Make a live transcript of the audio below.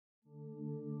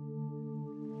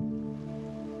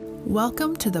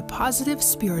Welcome to the Positive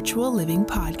Spiritual Living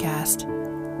Podcast,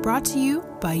 brought to you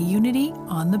by Unity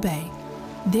on the Bay.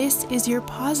 This is your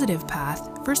positive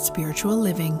path for spiritual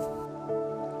living.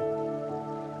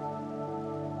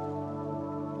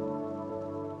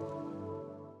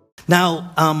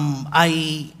 Now,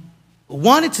 I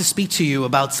wanted to speak to you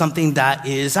about something that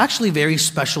is actually very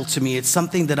special to me. It's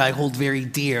something that I hold very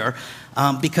dear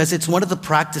because it's one of the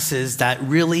practices that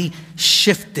really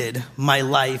shifted my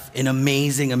life in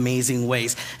amazing, amazing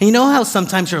ways. And you know how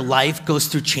sometimes your life goes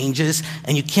through changes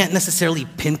and you can't necessarily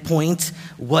pinpoint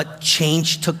what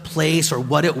change took place or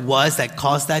what it was that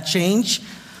caused that change?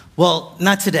 Well,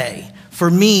 not today. For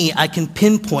me, I can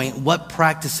pinpoint what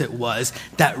practice it was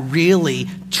that really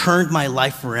turned my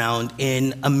life around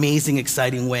in amazing,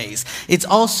 exciting ways. It's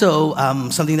also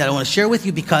something that I want to share with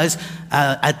you because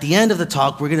at the end of the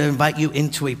talk, we're going to invite you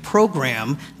into a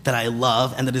program that I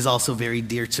love and that is also very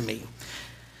dear to me.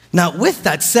 Now, with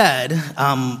that said,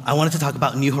 I wanted to talk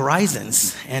about New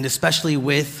Horizons, and especially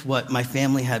with what my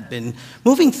family had been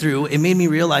moving through, it made me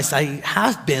realize I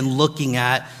have been looking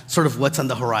at sort of what's on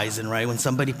the horizon, right? When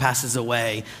somebody passes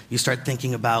away, you start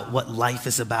thinking about what life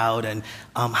is about and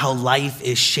how life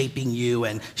is shaping you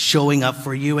and showing up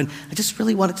for you, and I just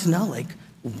really wanted to know, like,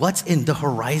 what's in the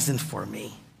horizon for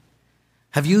me?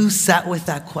 Have you sat with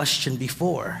that question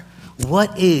before?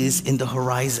 What is in the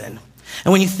horizon?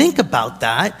 And when you think about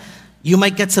that, you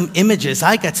might get some images.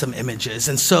 I get some images.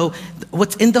 And so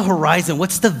what's in the horizon?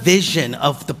 What's the vision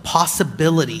of the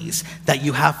possibilities that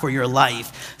you have for your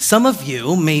life? Some of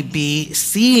you may be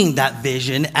seeing that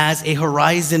vision as a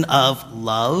horizon of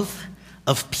love,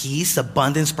 of peace,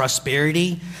 abundance,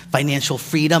 prosperity, financial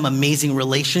freedom, amazing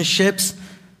relationships,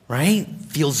 right?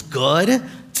 Feels good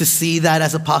to see that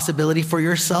as a possibility for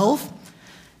yourself.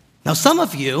 Now, some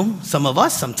of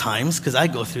us sometimes, because I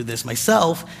go through this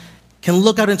myself, can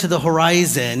look out into the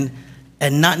horizon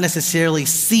and not necessarily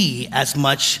see as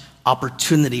much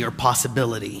opportunity or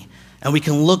possibility. And we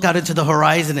can look out into the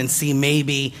horizon and see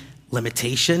maybe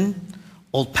limitation,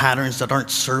 old patterns that aren't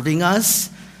serving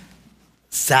us,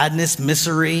 sadness,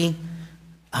 misery,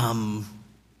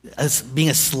 as being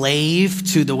a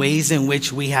slave to the ways in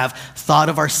which we have thought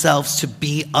of ourselves to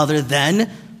be other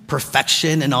than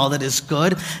perfection and all that is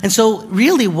good. And so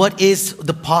really, what is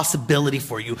the possibility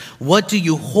for you? What do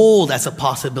you hold as a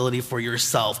possibility for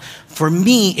yourself? For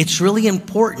me, it's really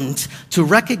important to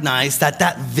recognize that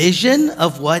that vision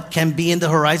of what can be in the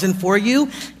horizon for you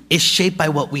is shaped by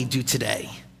what we do today.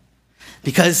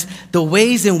 Because the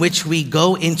ways in which we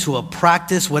go into a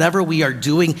practice, whatever we are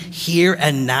doing here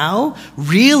and now,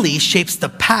 really shapes the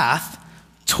path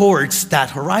towards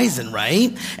that horizon,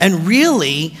 right? And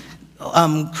really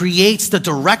creates the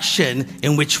direction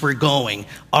in which we're going.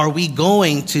 Are we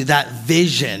going to that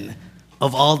vision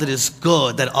of all that is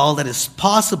good, that all that is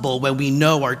possible when we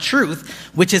know our truth,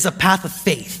 which is a path of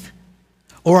faith?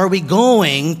 Or are we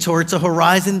going towards a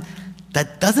horizon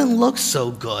that doesn't look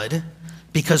so good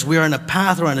because we're in a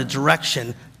path or in a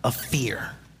direction of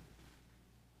fear?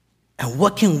 And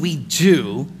what can we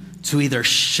do to either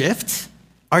shift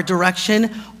our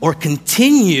direction or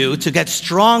continue to get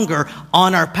stronger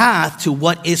on our path to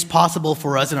what is possible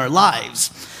for us in our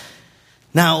lives?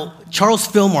 Now, Charles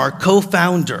Fillmore,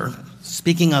 co-founder,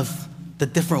 speaking of the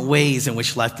different ways in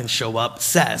which life can show up,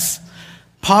 says,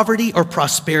 "Poverty or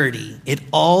prosperity, it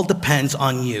all depends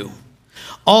on you.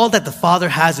 All that the Father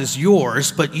has is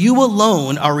yours, but you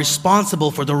alone are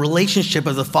responsible for the relationship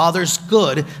of the Father's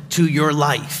good to your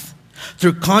life.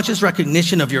 Through conscious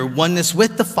recognition of your oneness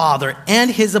with the Father and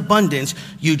His abundance,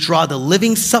 you draw the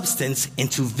living substance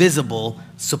into visible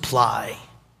supply."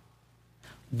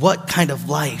 What kind of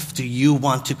life do you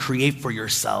want to create for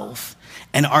yourself?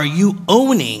 And are you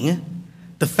owning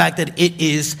the fact that it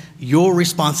is your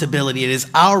responsibility? It is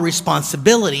our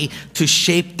responsibility to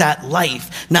shape that life.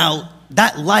 Now,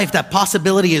 that life, that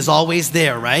possibility is always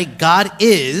there, right? God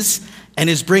is and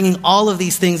is bringing all of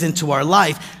these things into our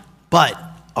life, but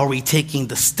are we taking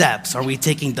the steps? Are we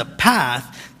taking the path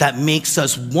that makes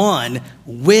us one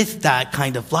with that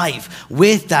kind of life,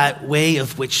 with that way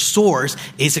of which Source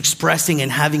is expressing and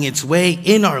having its way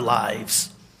in our lives?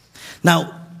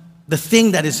 Now, the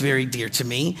thing that is very dear to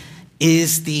me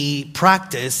is the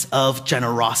practice of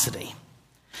generosity.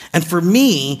 And for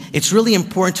me, it's really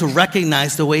important to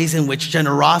recognize the ways in which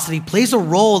generosity plays a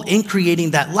role in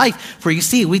creating that life. For you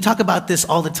see, we talk about this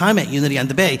all the time at Unity on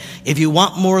the Bay. If you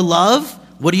want more love,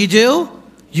 what do?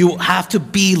 You have to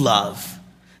be love.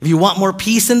 If you want more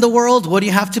peace in the world, what do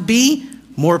you have to be?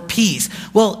 More peace.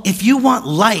 Well, if you want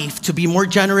life to be more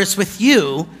generous with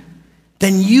you,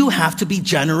 then you have to be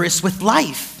generous with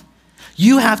life.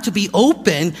 You have to be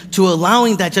open to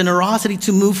allowing that generosity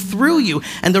to move through you.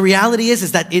 And the reality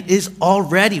is that it is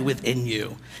already within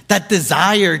you. That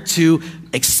desire to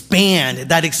expand,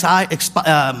 that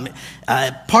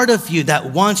part of you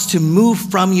that wants to move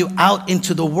from you out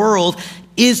into the world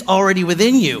is already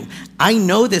within you. I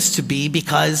know this to be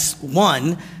because,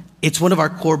 one, it's one of our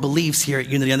core beliefs here at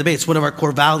Unity on the Bay. It's one of our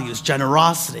core values,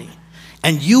 generosity.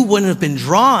 And you wouldn't have been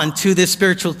drawn to this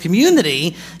spiritual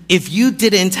community if you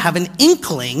didn't have an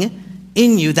inkling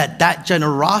in you that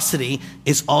generosity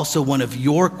is also one of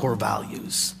your core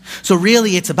values. So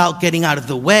really, it's about getting out of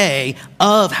the way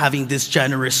of having this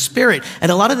generous spirit.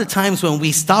 And a lot of the times when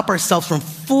we stop ourselves from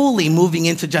fully moving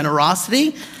into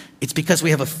generosity, it's because we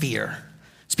have a fear.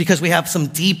 It's because we have some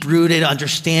deep-rooted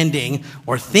understanding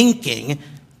or thinking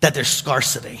that there's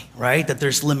scarcity, right? That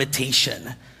there's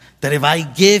limitation. That if I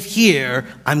give here,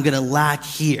 I'm going to lack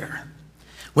here.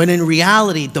 When in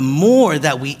reality, the more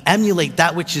that we emulate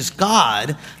that which is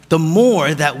God, the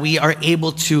more that we are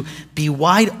able to be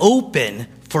wide open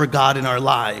for God in our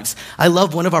lives. I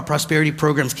love one of our prosperity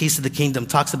programs, Keys to the Kingdom,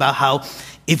 talks about how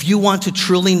if you want to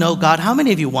truly know God, how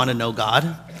many of you want to know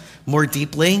God more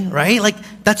deeply, right? Like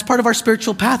that's part of our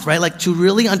spiritual path, right? Like to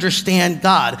really understand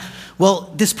God.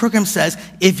 Well, this program says,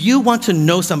 if you want to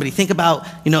know somebody, think about,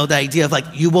 the idea of like,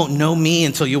 you won't know me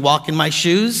until you walk in my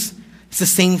shoes. It's the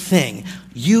same thing.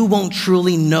 You won't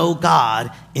truly know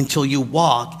God until you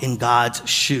walk in God's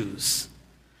shoes.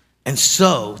 And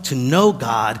so, to know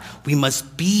God, we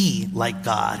must be like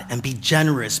God and be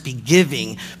generous, be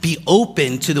giving, be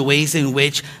open to the ways in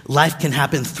which life can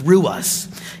happen through us.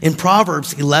 In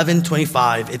Proverbs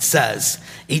 11:25, it says,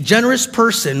 "A generous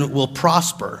person will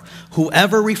prosper.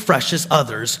 Whoever refreshes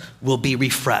others will be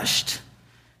refreshed."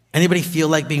 Anybody feel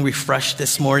like being refreshed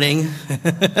this morning?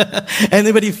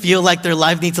 Anybody feel like their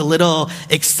life needs a little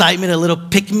excitement, a little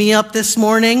pick-me-up this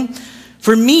morning?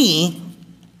 For me,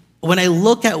 when I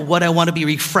look at what I want to be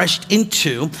refreshed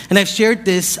into, and I've shared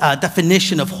this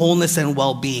definition of wholeness and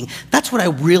well-being, that's what I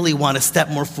really want to step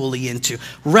more fully into,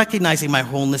 recognizing my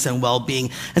wholeness and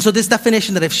well-being. And so this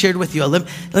definition that I've shared with you, let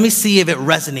me see if it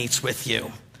resonates with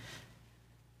you.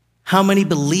 How many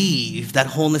believe that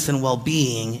wholeness and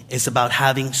well-being is about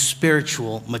having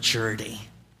spiritual maturity?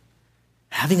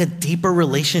 Having a deeper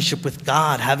relationship with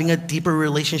God, having a deeper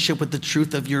relationship with the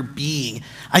truth of your being.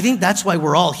 I think that's why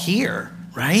we're all here,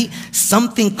 right?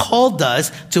 Something called us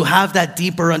to have that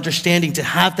deeper understanding, to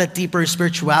have that deeper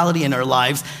spirituality in our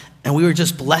lives. And we were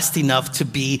just blessed enough to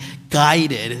be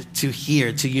guided to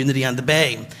here, to Unity on the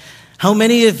Bay. How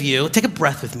many of you, take a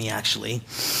breath with me actually,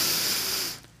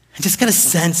 and just get a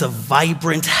sense of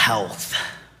vibrant health?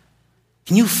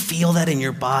 Can you feel that in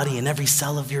your body, in every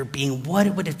cell of your being? What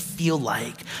would it feel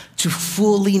like to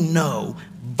fully know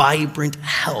vibrant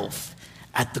health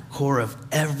at the core of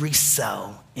every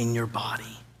cell in your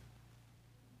body?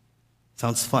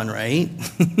 Sounds fun, right?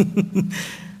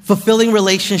 Fulfilling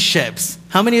relationships.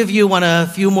 How many of you want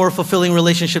a few more fulfilling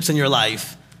relationships in your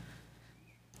life?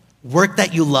 Work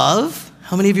that you love.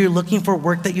 How many of you are looking for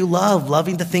work that you love,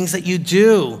 loving the things that you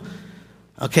do?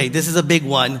 Okay, this is a big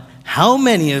one. How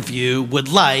many of you would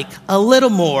like a little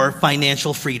more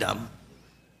financial freedom?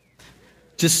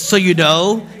 Just so you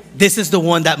know, this is the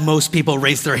one that most people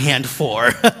raise their hand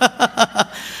for.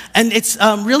 And it's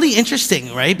really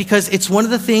interesting, right? Because it's one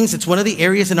of the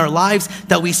areas in our lives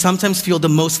that we sometimes feel the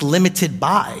most limited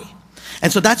by.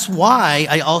 And so that's why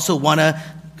I also want to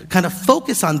kind of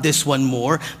focus on this one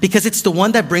more, because it's the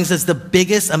one that brings us the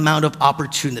biggest amount of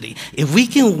opportunity. If we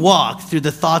can walk through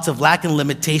the thoughts of lack and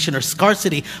limitation or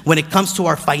scarcity when it comes to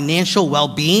our financial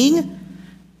well-being,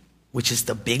 which is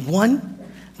the big one,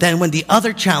 then when the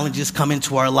other challenges come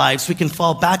into our lives, we can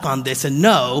fall back on this and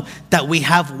know that we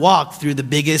have walked through the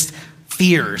biggest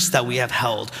fears that we have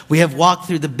held. We have walked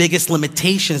through the biggest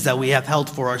limitations that we have held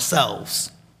for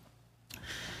ourselves.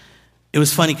 It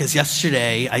was funny because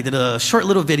yesterday I did a short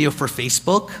little video for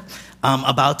Facebook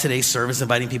about today's service,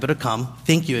 inviting people to come.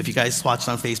 Thank you if you guys watched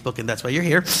on Facebook and that's why you're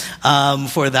here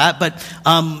for that. But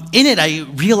in it, I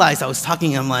realized I was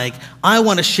talking, I'm like, I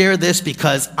want to share this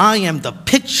because I am the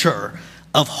picture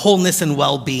of wholeness and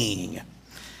well-being.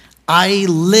 I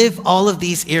live all of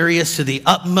these areas to the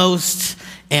utmost,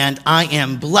 and I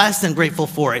am blessed and grateful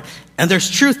for it. And there's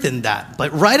truth in that.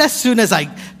 But right as soon as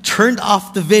I turned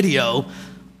off the video,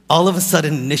 all of a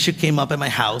sudden an issue came up at my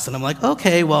house, and I'm like,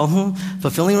 okay, well,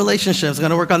 fulfilling relationships, I'm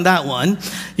gonna work on that one.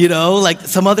 Like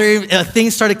some other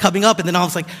things started coming up, and then I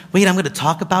was like, wait, I'm gonna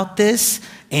talk about this,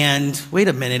 and wait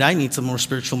a minute, I need some more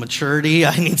spiritual maturity,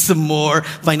 I need some more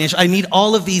financial, I need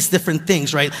all of these different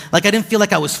things, right? Like I didn't feel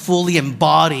like I was fully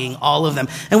embodying all of them.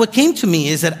 And what came to me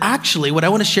is that actually what I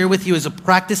wanna share with you is a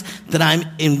practice that I'm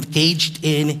engaged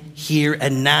in here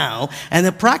and now, and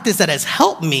the practice that has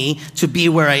helped me to be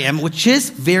where I am, which is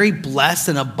very blessed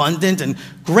and abundant and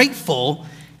grateful,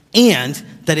 and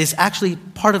that is actually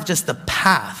part of just the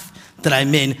path that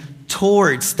I'm in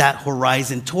towards that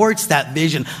horizon, towards that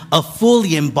vision of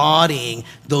fully embodying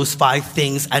those 5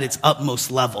 things at its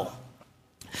utmost level.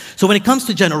 So when it comes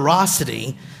to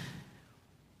generosity,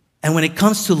 and when it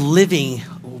comes to living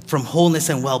from wholeness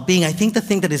and well-being, I think the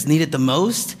thing that is needed the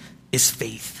most is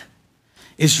faith,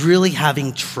 is really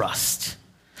having trust.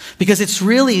 Because it's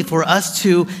really for us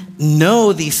to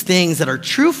know these things that are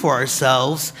true for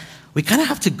ourselves, we kind of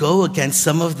have to go against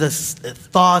some of the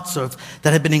thoughts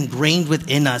that have been ingrained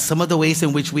within us, some of the ways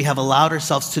in which we have allowed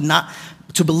ourselves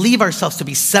to believe ourselves to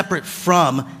be separate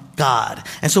from God.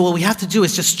 And so what we have to do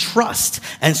is just trust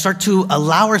and start to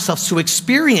allow ourselves to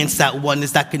experience that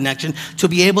oneness, that connection, to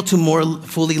be able to more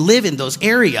fully live in those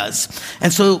areas.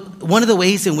 And so one of the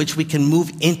ways in which we can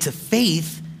move into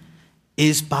faith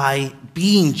is by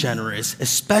being generous,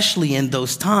 especially in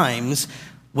those times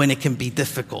when it can be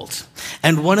difficult.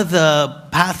 And one of the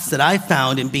paths that I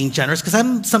found in being generous, because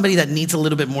I'm somebody that needs a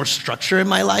little bit more structure in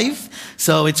my life,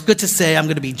 so it's good to say I'm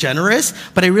going to be generous,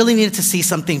 but I really needed to see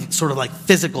something sort of like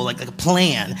physical, like a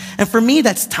plan. And for me,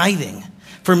 that's tithing.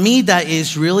 For me, that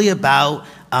is really about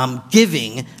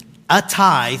giving a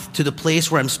tithe to the place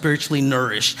where I'm spiritually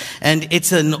nourished. And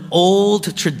it's an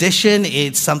old tradition.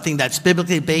 It's something that's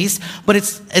biblically based,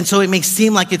 and so it may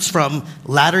seem like it's from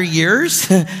latter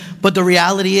years, but the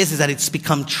reality is that it's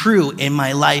become true in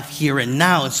my life here and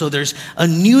now. And so there's a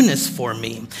newness for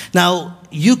me. Now,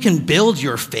 you can build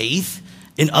your faith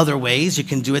in other ways. You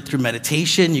can do it through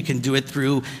meditation. You can do it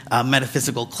through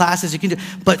metaphysical classes.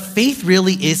 But faith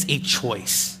really is a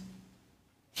choice.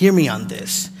 Hear me on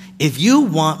this. If you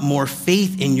want more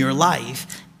faith in your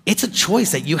life, it's a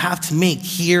choice that you have to make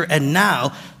here and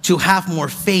now to have more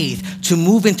faith, to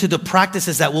move into the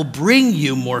practices that will bring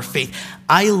you more faith.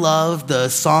 I love the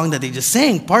song that they just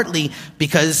sang, partly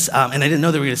because, and I didn't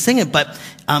know they were going to sing it, but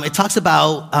it talks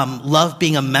about love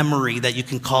being a memory that you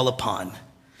can call upon,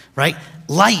 right?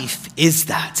 Life is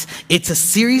that. It's a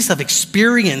series of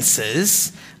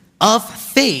experiences of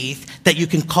faith that you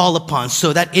can call upon,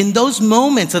 so that in those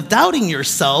moments of doubting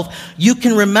yourself, you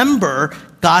can remember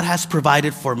God has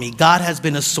provided for me. God has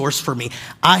been a source for me.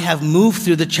 I have moved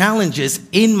through the challenges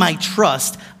in my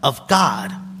trust of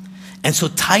God. And so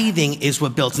tithing is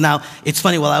what builds. Now, it's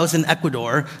funny, while I was in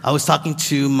Ecuador, I was talking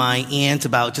to my aunt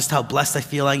about just how blessed I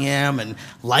feel I am and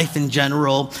life in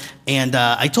general. And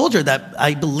I told her that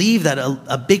I believe that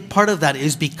a big part of that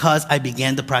is because I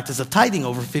began the practice of tithing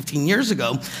over 15 years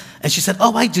ago. And she said,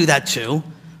 oh, I do that too.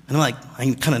 And I'm like,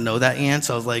 I kind of know that, aunt.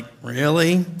 So I was like,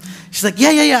 really? She's like,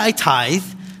 yeah, I tithe.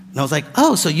 And I was like,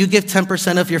 oh, so you give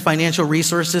 10% of your financial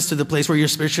resources to the place where you're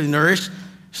spiritually nourished?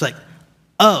 She's like,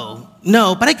 oh,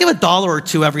 no, but I give $1 or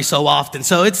 $2 every so often.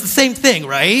 So it's the same thing,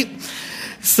 right?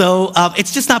 So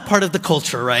it's just not part of the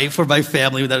culture, right? For my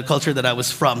family, the culture that I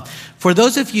was from. For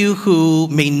those of you who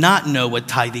may not know what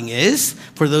tithing is,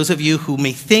 for those of you who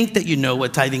may think that you know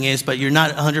what tithing is, but you're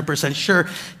not 100% sure,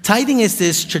 tithing is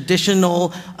this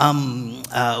traditional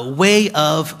way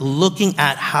of looking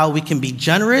at how we can be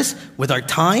generous with our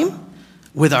time,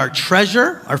 with our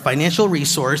treasure, our financial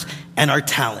resource, and our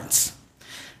talents.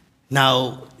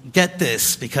 Now, get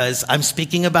this, because I'm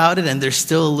speaking about it and there's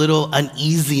still a little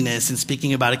uneasiness in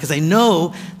speaking about it, because I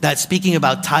know that speaking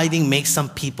about tithing makes some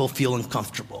people feel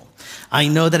uncomfortable. I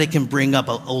know that it can bring up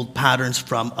old patterns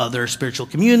from other spiritual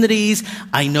communities.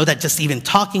 I know that just even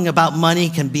talking about money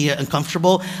can be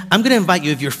uncomfortable. I'm going to invite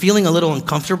you, if you're feeling a little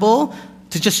uncomfortable,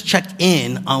 to just check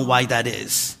in on why that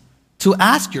is. To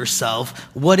ask yourself,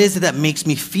 what is it that makes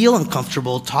me feel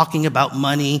uncomfortable talking about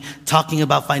money, talking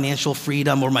about financial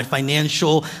freedom, or my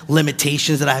financial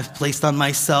limitations that I have placed on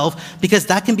myself? Because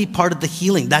that can be part of the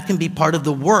healing. That can be part of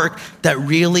the work that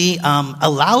really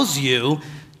allows you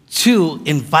to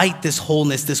invite this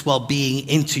wholeness, this well-being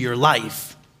into your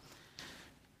life.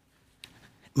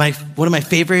 One of my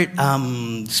favorite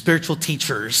spiritual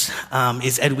teachers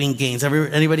is Edwene Gaines.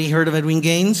 Anybody heard of Edwene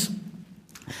Gaines?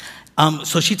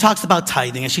 So she talks about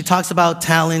tithing, and she talks about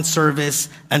talent, service,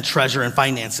 and treasure and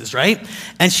finances, right?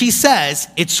 And she says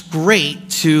it's great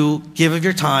to give of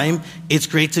your time. It's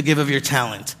great to give of your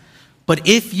talent. But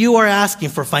if you are asking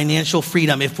for financial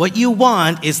freedom, if what you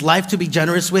want is life to be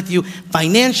generous with you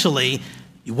financially,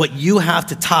 what you have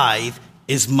to tithe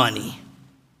is money,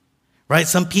 right?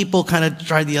 Some people kind of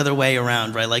try the other way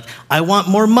around, right? Like, I want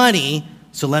more money,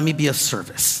 so let me be of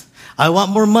service. I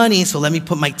want more money, so let me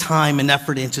put my time and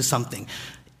effort into something.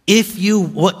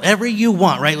 Whatever you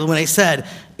want, right? When I said,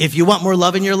 if you want more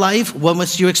love in your life, what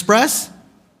must you express?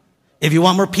 If you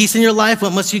want more peace in your life,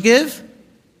 what must you give?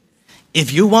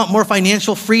 If you want more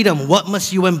financial freedom, what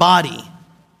must you embody?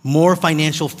 More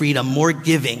financial freedom, more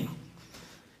giving.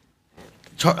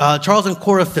 Charles and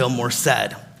Cora Fillmore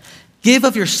said, give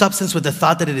of your substance with the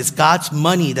thought that it is God's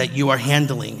money that you are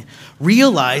handling.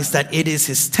 Realize that it is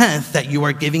his tenth that you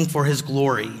are giving for his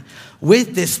glory.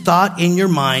 With this thought in your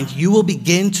mind, you will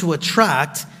begin to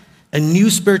attract new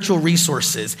spiritual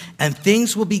resources, and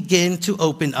things will begin to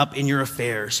open up in your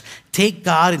affairs. Take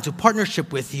God into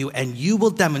partnership with you, and you will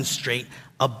demonstrate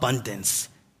abundance.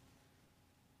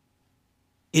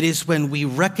 It is when we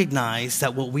recognize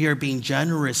that what we are being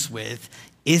generous with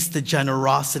is the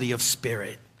generosity of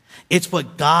spirit. It's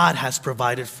what God has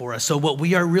provided for us. So what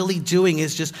we are really doing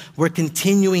is we're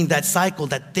continuing that cycle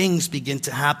that things begin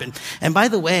to happen. And by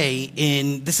the way,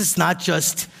 this is not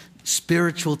just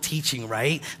spiritual teaching,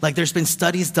 right? Like, there's been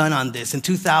studies done on this. In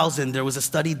 2000, there was a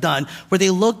study done where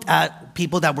they looked at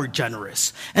people that were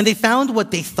generous. And they found what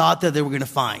they thought that they were going to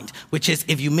find, which is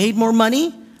if you made more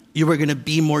money, you were going to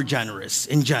be more generous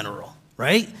in general,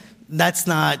 right? That's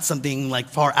not something like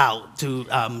far out to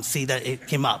see that it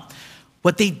came up.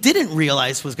 What they didn't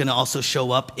realize was going to also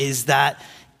show up is that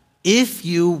if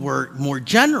you were more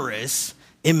generous,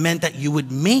 it meant that you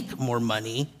would make more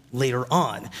money later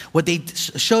on. What they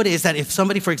showed is that if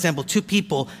somebody, for example, two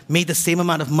people made the same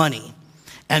amount of money,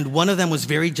 and one of them was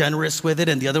very generous with it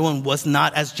and the other one was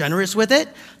not as generous with it,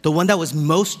 the one that was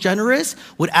most generous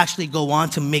would actually go on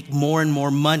to make more and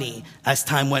more money as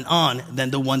time went on than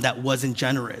the one that wasn't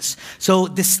generous. So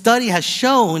this study has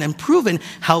shown and proven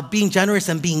how being generous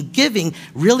and being giving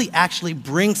really actually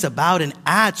brings about and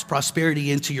adds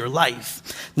prosperity into your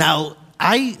life. Now,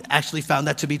 I actually found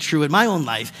that to be true in my own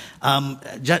life.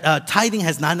 Tithing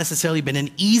has not necessarily been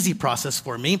an easy process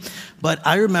for me, but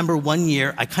I remember one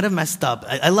year I kind of messed up.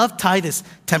 I love tithe is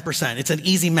 10%. It's an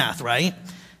easy math, right?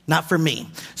 Not for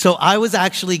me. So I was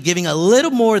actually giving a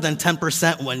little more than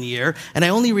 10% one year, and I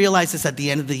only realized this at the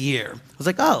end of the year. I was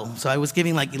like, oh, so I was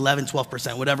giving like 11,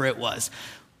 12%, whatever it was.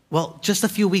 Well, just a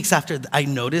few weeks after I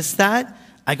noticed that,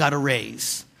 I got a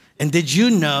raise. And did you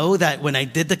know that when I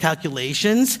did the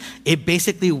calculations, it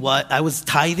basically I was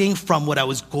tithing from what I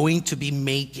was going to be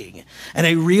making. And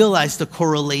I realized the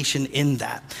correlation in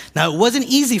that. Now, it wasn't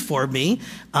easy for me.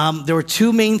 There were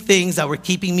two main things that were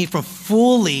keeping me from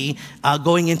fully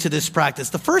going into this practice.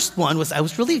 The first one was I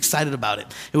was really excited about it.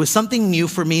 It was something new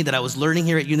for me that I was learning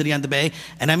here at Unity on the Bay.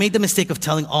 And I made the mistake of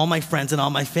telling all my friends and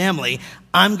all my family,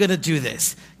 I'm going to do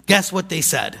this. Guess what they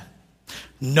said?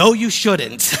 No, you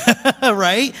shouldn't,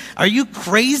 right? Are you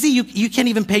crazy? You can't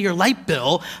even pay your light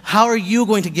bill. How are you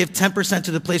going to give 10%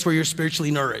 to the place where you're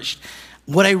spiritually nourished?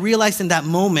 What I realized in that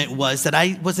moment was that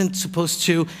I wasn't supposed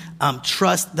to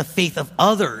trust the faith of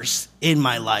others in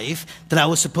my life, that I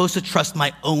was supposed to trust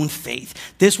my own faith.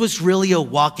 This was really a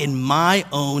walk in my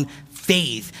own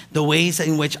faith, the ways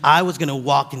in which I was going to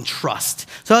walk in trust.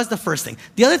 So that was the first thing.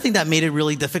 The other thing that made it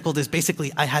really difficult is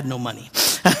basically I had no money.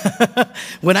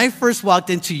 When I first walked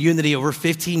into Unity over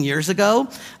 15 years ago,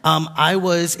 I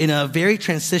was in a very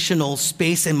transitional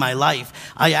space in my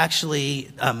life. I actually,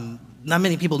 not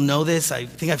many people know this. I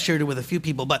think I've shared it with a few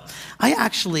people, but I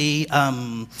actually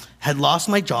had lost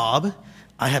my job.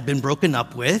 I had been broken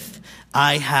up with.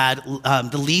 I had,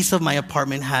 the lease of my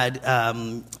apartment had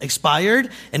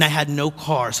expired, and I had no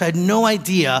car. So I had no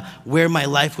idea where my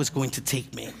life was going to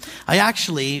take me. I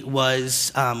actually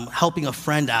was helping a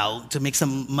friend out to make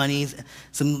some money,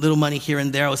 some little money here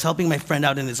and there. I was helping my friend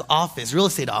out in his office, real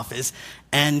estate office,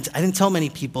 and I didn't tell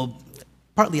many people,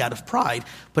 partly out of pride,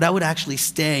 but I would actually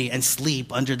stay and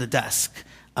sleep under the desk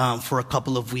for a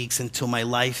couple of weeks until my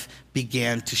life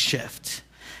began to shift.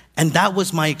 And that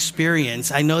was my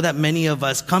experience. I know that many of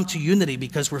us come to Unity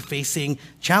because we're facing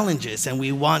challenges and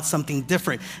we want something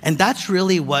different. And that's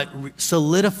really what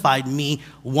solidified me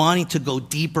wanting to go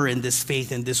deeper in this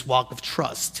faith and this walk of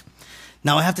trust.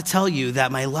 Now, I have to tell you that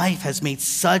my life has made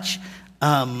such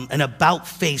an about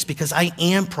face because I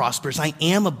am prosperous. I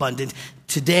am abundant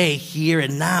today, here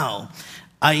and now.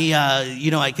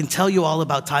 I can tell you all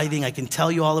about tithing. I can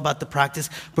tell you all about the practice,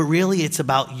 but really it's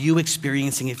about you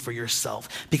experiencing it for yourself,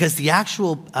 because the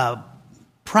actual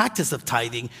practice of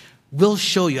tithing will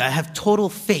show you. I have total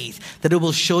faith that it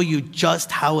will show you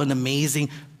just how an amazing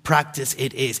practice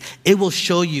it is. It will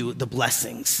show you the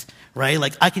blessings, right?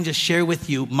 Like I can just share with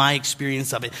you my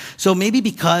experience of it. So maybe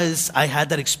because I had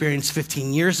that experience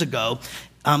 15 years ago,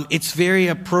 it's very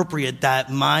appropriate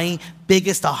that my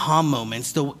biggest aha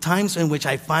moments, the times in which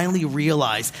I finally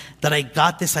realized that I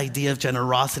got this idea of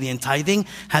generosity and tithing,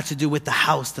 had to do with the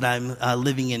house that I'm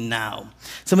living in now.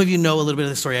 Some of you know a little bit of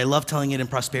the story. I love telling it in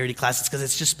prosperity classes because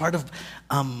it's just part of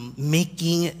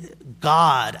making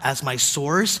God as my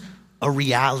source a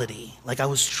reality. Like I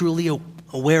was truly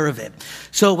aware of it.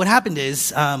 So what happened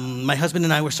is my husband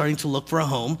and I were starting to look for a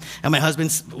home, and my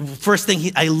husband's first thing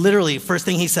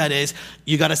he said is,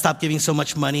 you got to stop giving so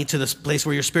much money to this place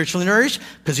where you're spiritually nourished,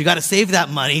 because you got to save that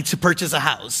money to purchase a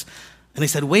house. And I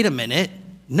said, wait a minute.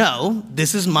 No,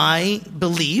 this is my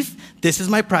belief. This is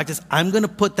my practice. I'm going to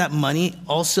put that money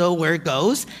also where it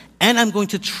goes, and I'm going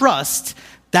to trust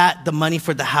that the money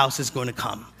for the house is going to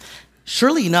come.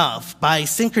 Surely enough, by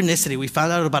synchronicity, we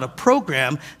found out about a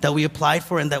program that we applied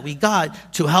for and that we got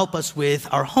to help us with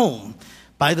our home.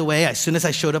 By the way, as soon as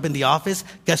I showed up in the office,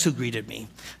 guess who greeted me?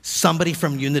 Somebody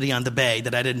from Unity on the Bay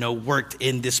that I didn't know worked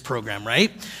in this program,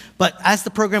 right? But as the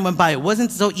program went by, it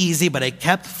wasn't so easy, but I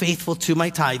kept faithful to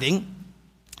my tithing.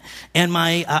 And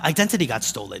my identity got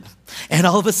stolen. And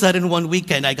all of a sudden, one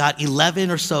weekend, I got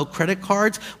 11 or so credit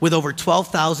cards with over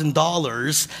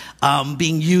 $12,000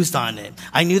 being used on it.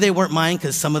 I knew they weren't mine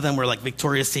because some of them were like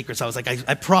Victoria's Secrets. I was like,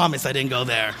 I promise I didn't go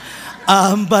there.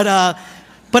 But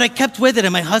I kept with it,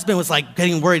 and my husband was like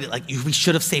getting worried, like, we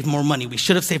should have saved more money. We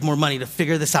should have saved more money to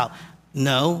figure this out.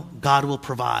 No, God will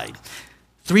provide.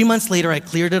 3 months later, I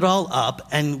cleared it all up,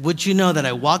 and would you know that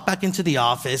I walked back into the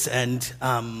office, and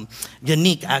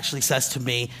Yannick actually says to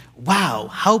me, wow,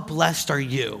 how blessed are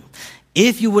you?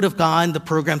 If you would have gone the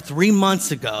program 3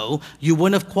 months ago, you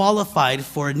wouldn't have qualified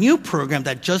for a new program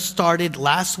that just started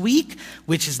last week,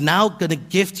 which is now going to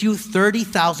gift you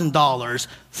 $30,000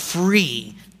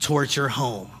 free towards your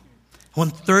home. I won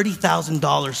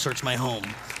 $30,000 towards my home.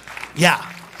 Yeah.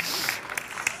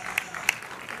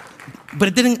 But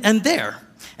it didn't end there.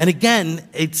 And again,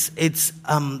 it's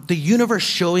the universe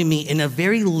showing me in a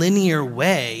very linear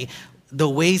way the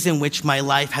ways in which my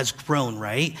life has grown,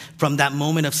 right? From that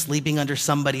moment of sleeping under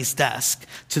somebody's desk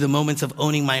to the moments of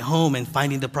owning my home and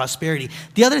finding the prosperity.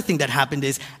 The other thing that happened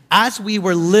is, as we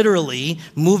were literally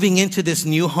moving into this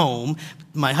new home,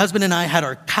 my husband and I had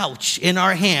our couch in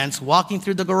our hands, walking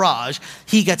through the garage.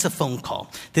 He gets a phone call.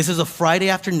 This is a Friday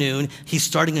afternoon. He's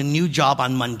starting a new job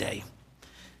on Monday.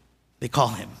 They call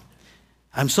him.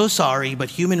 I'm so sorry, but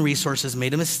human resources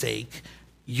made a mistake.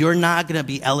 You're not going to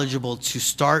be eligible to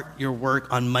start your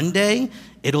work on Monday.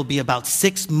 It'll be about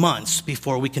 6 months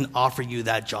before we can offer you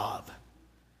that job.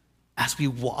 As we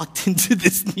walked into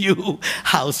this new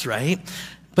house, right?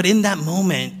 But in that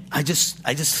moment, I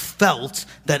just felt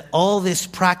that all this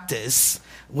practice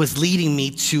was leading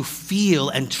me to feel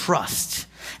and trust.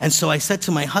 And so I said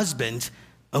to my husband,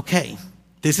 okay,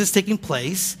 this is taking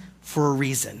place for a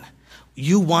reason.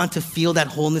 You want to feel that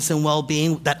wholeness and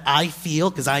well-being that I feel,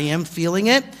 because I am feeling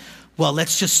it? Well,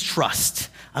 let's just trust.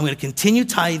 I'm going to continue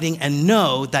tithing and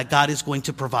know that God is going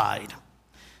to provide.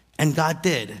 And God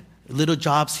did. Little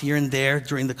jobs here and there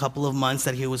during the couple of months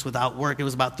that he was without work. It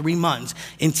was about 3 months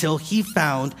until he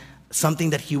found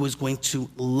something that he was going to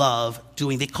love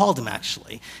doing. They called him,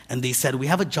 actually, and they said, we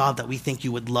have a job that we think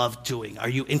you would love doing. Are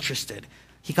you interested?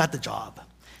 He got the job.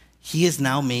 He is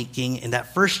now making, in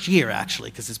that first year, actually,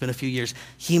 because it's been a few years,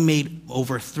 he made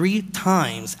over 3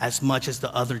 times as much as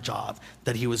the other job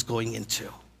that he was going into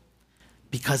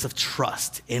because of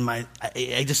trust. I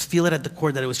just feel it at the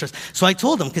core that it was trust. So I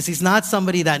told him, because he's not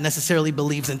somebody that necessarily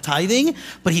believes in tithing,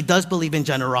 but he does believe in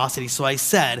generosity. So I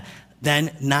said,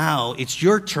 then now it's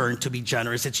your turn to be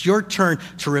generous. It's your turn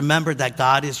to remember that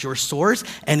God is your source,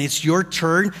 and it's your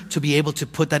turn to be able to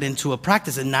put that into a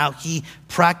practice. And now he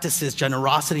practices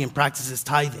generosity and practices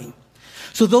tithing.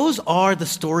 So those are the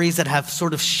stories that have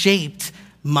sort of shaped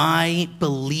my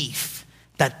belief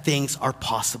that things are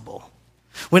possible.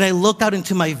 When I look out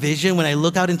into my vision, when I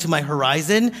look out into my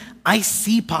horizon, I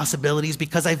see possibilities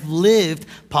because I've lived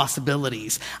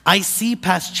possibilities. I see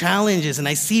past challenges and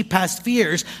I see past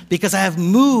fears because I have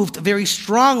moved very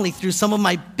strongly through some of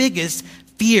my biggest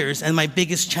fears and my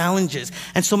biggest challenges.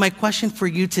 And so my question for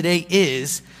you today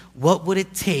is, what would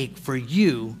it take for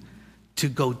you to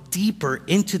go deeper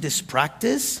into this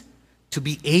practice to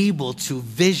be able to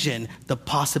vision the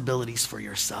possibilities for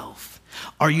yourself?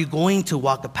 Are you going to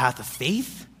walk a path of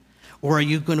faith, or are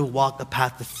you going to walk a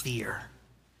path of fear?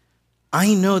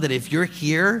 I know that if you're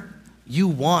here, you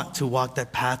want to walk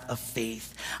that path of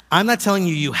faith. I'm not telling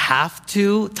you you have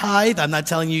to tithe. I'm not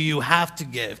telling you you have to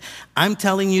give. I'm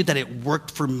telling you that it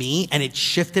worked for me and it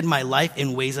shifted my life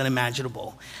in ways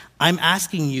unimaginable. I'm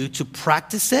asking you to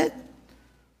practice it,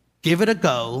 give it a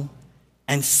go,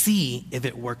 and see if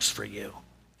it works for you.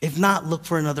 If not, look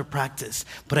for another practice.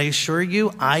 But I assure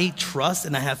you, I trust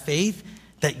and I have faith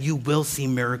that you will see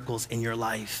miracles in your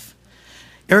life.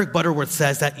 Eric Butterworth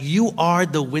says that you are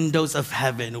the windows of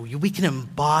heaven. We can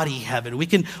embody heaven. We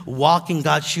can walk in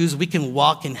God's shoes. We can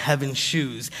walk in heaven's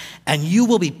shoes. And you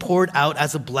will be poured out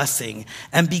as a blessing.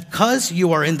 And because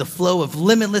you are in the flow of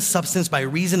limitless substance by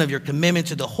reason of your commitment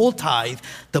to the whole tithe,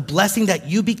 the blessing that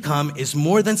you become is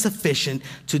more than sufficient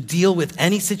to deal with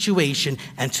any situation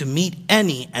and to meet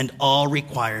any and all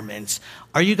requirements.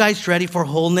 Are you guys ready for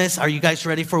wholeness? Are you guys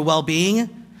ready for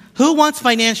well-being? Who wants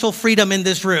financial freedom in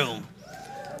this room?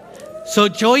 So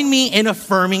join me in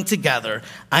affirming together.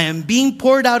 I am being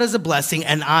poured out as a blessing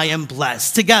and I am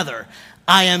blessed. Together,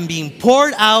 I am being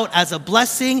poured out as a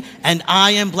blessing and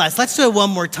I am blessed. Let's do it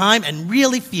one more time and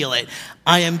really feel it.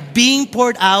 I am being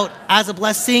poured out as a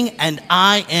blessing and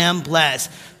I am blessed.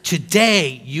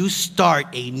 Today, you start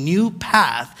a new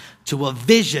path to a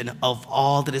vision of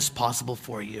all that is possible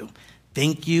for you.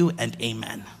 Thank you and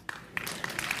amen.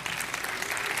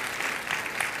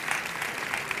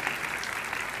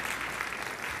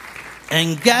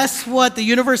 And guess what? The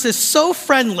universe is so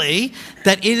friendly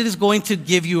that it is going to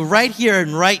give you right here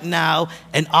and right now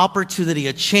an opportunity,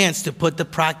 a chance to put the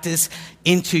practice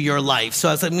into your life. So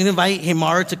as I'm going to invite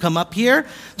Himara to come up here,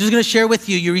 I'm just going to share with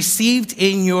you, you received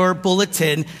in your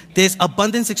bulletin this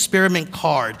Abundance Experiment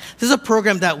card. This is a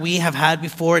program that we have had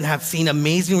before and have seen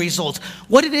amazing results.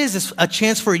 What it is a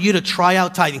chance for you to try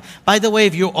out tithing. By the way,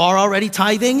 if you are already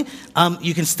tithing,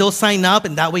 you can still sign up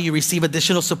and that way you receive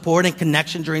additional support and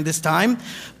connection during this time.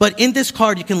 But in this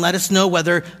card, you can let us know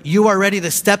whether you are ready to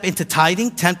step into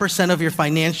tithing, 10% of your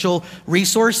financial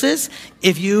resources.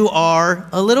 If you are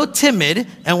a little timid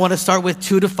and want to start with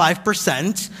 2 to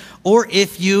 5%, or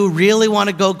if you really want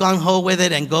to go gung-ho with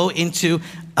it and go into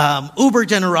uber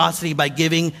generosity by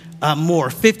giving more,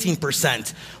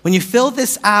 15%. When you fill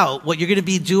this out, what you're going to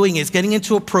be doing is getting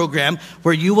into a program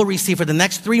where you will receive for the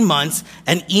next 3 months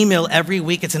an email every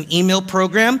week. It's an email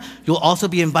program. You'll also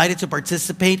be invited to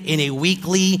participate in a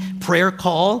weekly prayer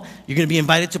call. You're going to be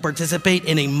invited to participate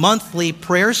in a monthly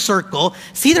prayer circle.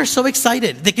 See, they're so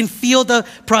excited. They can feel the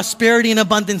prosperity and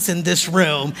abundance in this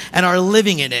room and are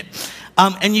living in it.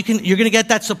 And you're going to get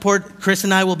that support. Chris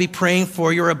and I will be praying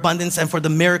for your abundance and for the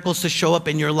miracles to show up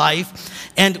in your life.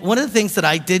 And one of the things that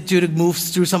I did do to move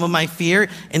through some of my fear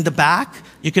in the back,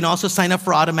 you can also sign up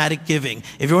for automatic giving.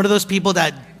 If you're one of those people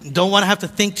that don't want to have to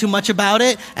think too much about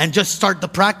it and just start the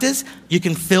practice, you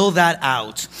can fill that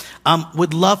out.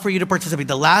 Would love for you to participate.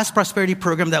 The last prosperity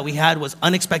program that we had was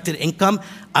unexpected income.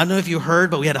 I don't know if you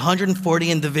heard, but we had 140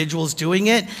 individuals doing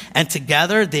it, and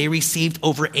together they received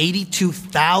over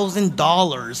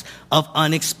 $82,000 of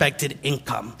unexpected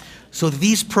income. So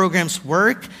these programs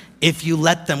work if you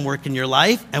let them work in your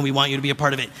life, and we want you to be a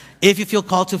part of it. If you feel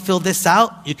called to fill this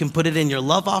out, you can put it in your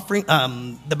love offering,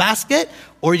 the basket,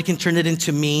 or you can turn it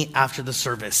into me after the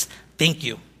service. Thank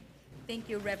you. Thank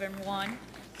you, Reverend Juan.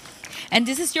 And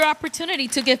this is your opportunity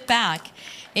to give back.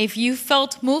 If you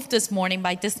felt moved this morning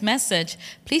by this message,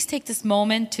 please take this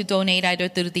moment to donate either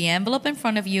through the envelope in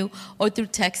front of you or through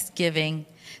text giving.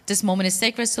 This moment is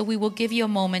sacred, so we will give you a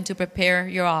moment to prepare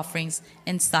your offerings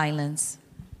in silence.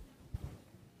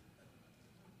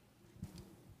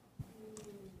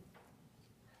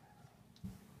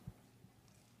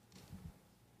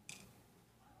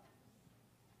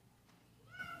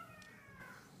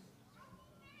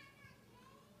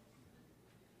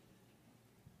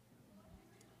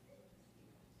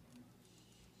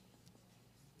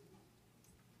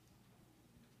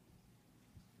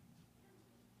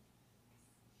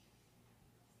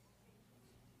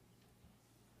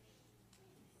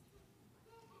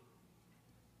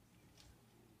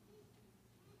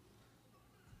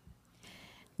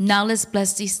 Now let's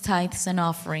bless these tithes and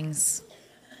offerings.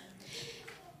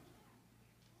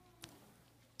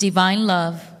 Divine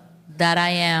love that I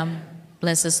am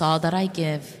blesses all that I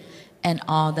give and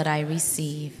all that I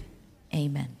receive.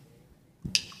 Amen.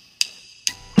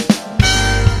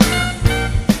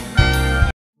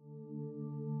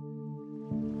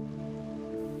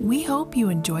 We hope you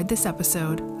enjoyed this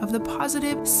episode of the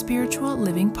Positive Spiritual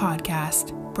Living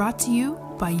Podcast, brought to you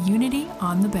by Unity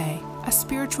on the Bay, a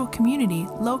spiritual community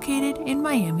located in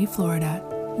Miami, Florida.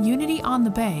 Unity on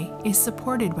the Bay is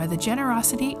supported by the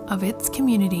generosity of its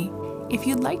community. If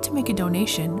you'd like to make a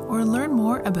donation or learn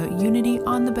more about Unity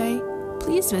on the Bay,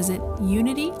 please visit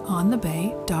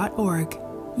unityonthebay.org.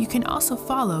 You can also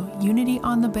follow Unity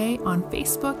on the Bay on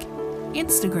Facebook,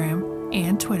 Instagram,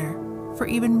 and Twitter for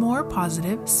even more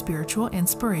positive spiritual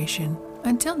inspiration.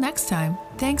 Until next time,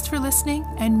 thanks for listening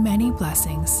and many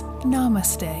blessings.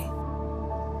 Namaste.